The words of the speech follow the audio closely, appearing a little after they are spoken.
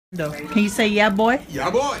Can you say yeah, boy? Yeah,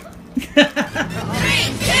 boy. 3, 2, 1.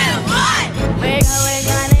 We're going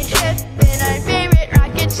on a trip in our favorite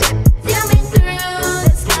rocket ship, zooming through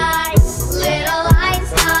the sky. Little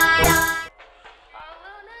Einstein. I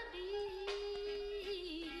wanna be.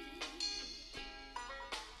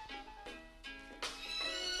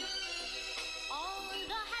 All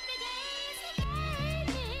the happy days.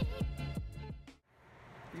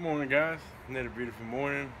 Good morning, guys. Another beautiful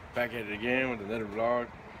morning. Back at it again with another vlog.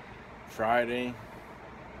 Friday.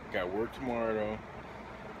 Got work tomorrow though.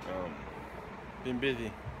 Been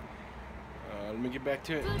busy. Let me get back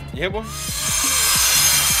to it. Yeah, boy.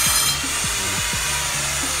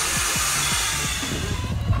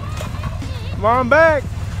 Come on back.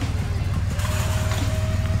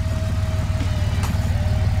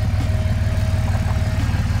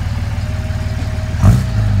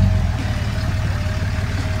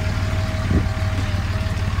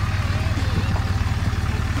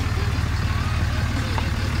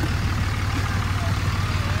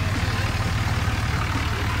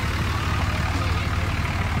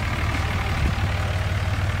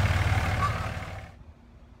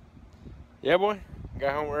 Yeah, boy,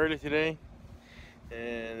 got home early today,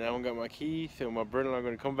 and I don't got my keys, so my brother-in-law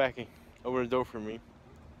gonna come back and open the door for me.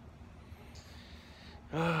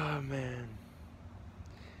 Oh man!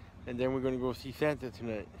 And then we're gonna go see Santa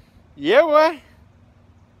tonight. Yeah, boy.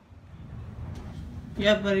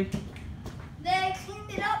 Yeah, buddy. They cleaned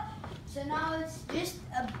it up, so now it's just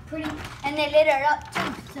a pretty, and they lit it up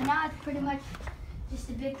too, so now it's pretty much just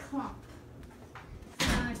a big clump. So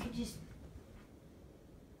now I could just,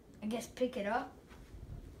 I guess, pick it up.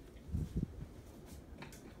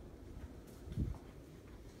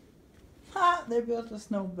 Ha! They built a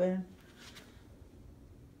snowman.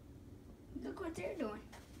 Look what they're doing.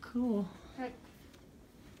 Cool. Like,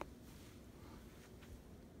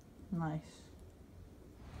 Nice.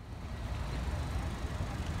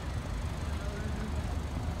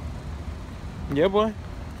 Yeah, boy.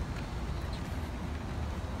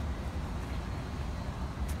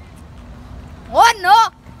 what? No!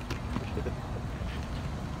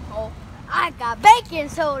 Oh, I got baking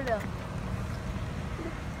soda.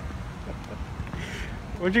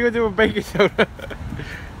 What you gonna do with baking soda?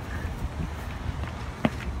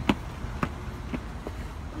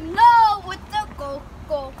 No, with the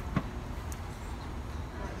cocoa.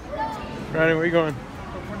 Ronnie, where you going?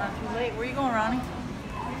 Hope we're not too late. Where you going, Ronnie?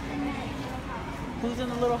 Who's in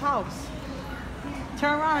the little house?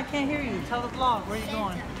 Turn around, I can't hear you. Tell the vlog. Where you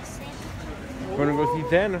going? We're gonna go see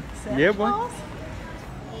Santa. Santa Yeah, boy. Claus?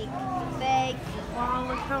 Fake. Wow,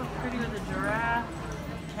 look how pretty with the giraffe,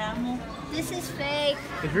 camel. This is fake.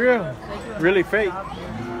 It's real. Really fake.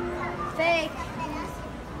 Fake.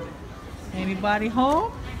 Anybody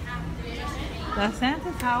home? That's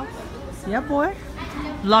Santa's house. Yeah, boy.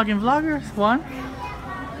 Vlogging vloggers. One.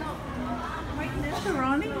 Right next to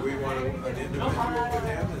Ronnie. We want an individual with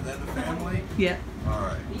him and then a family? Yeah. All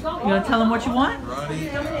right. You gonna tell him what you want? Ronnie,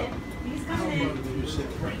 He's coming in. you sit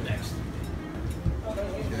right next.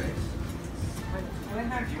 Okay.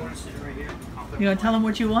 You gonna tell him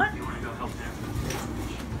what you want?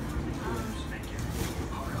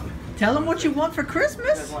 Tell him what you want for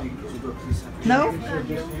Christmas? No?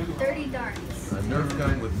 30 darts. A Nerf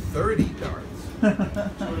gun with 30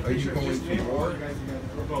 darts. Are you going to war?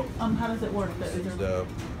 How does it work? Is there-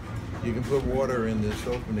 You can put water in this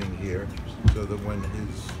opening here so that when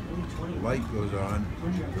his light goes on,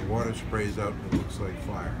 the water sprays out and it looks like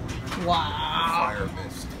fire. Wow. Fire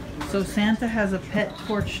mist. So Santa has a pet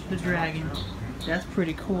Torch the Dragon. That's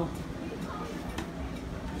pretty cool.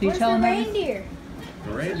 So you Where's tell the him everything? reindeer?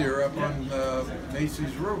 The reindeer up on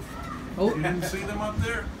Macy's roof. Oh. You didn't see them up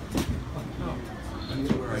there?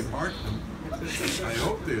 That's where I parked them. I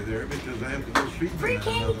hope they're there because I have to go feed them. Free at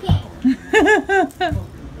candy another cane. time.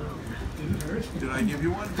 Did I give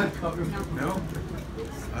you one? No?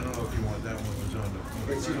 I don't know if you want that one was on the.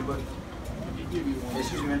 Right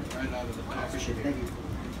out of the back.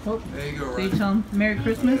 Oh. There you go, So you Ron. tell him Merry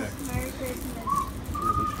Christmas? Merry Christmas.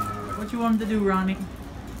 What you want him to do, Ronnie?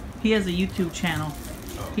 He has a YouTube channel.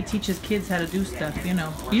 He teaches kids how to do stuff, you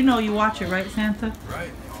know. You know you watch it, right, Santa?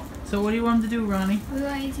 Right. So what do you want him to do, Ronnie? We're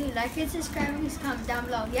going to like and subscribe and just comment down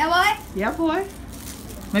below. Yeah, boy? Yeah, boy.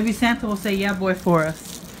 Maybe Santa will say yeah, boy for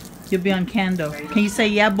us. You'll be on Kando. Can you say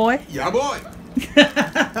yeah, boy? Yeah, boy.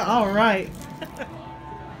 All right.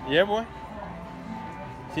 Yeah, boy.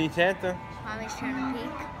 See Santa? Mommy's trying to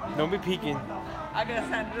peek. Don't be peeking. I got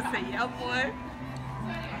Santa to say yeah, boy.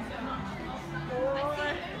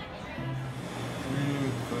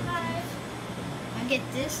 I get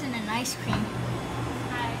this and an ice cream.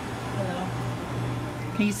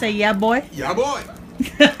 Can you say yeah, boy? Yeah, boy.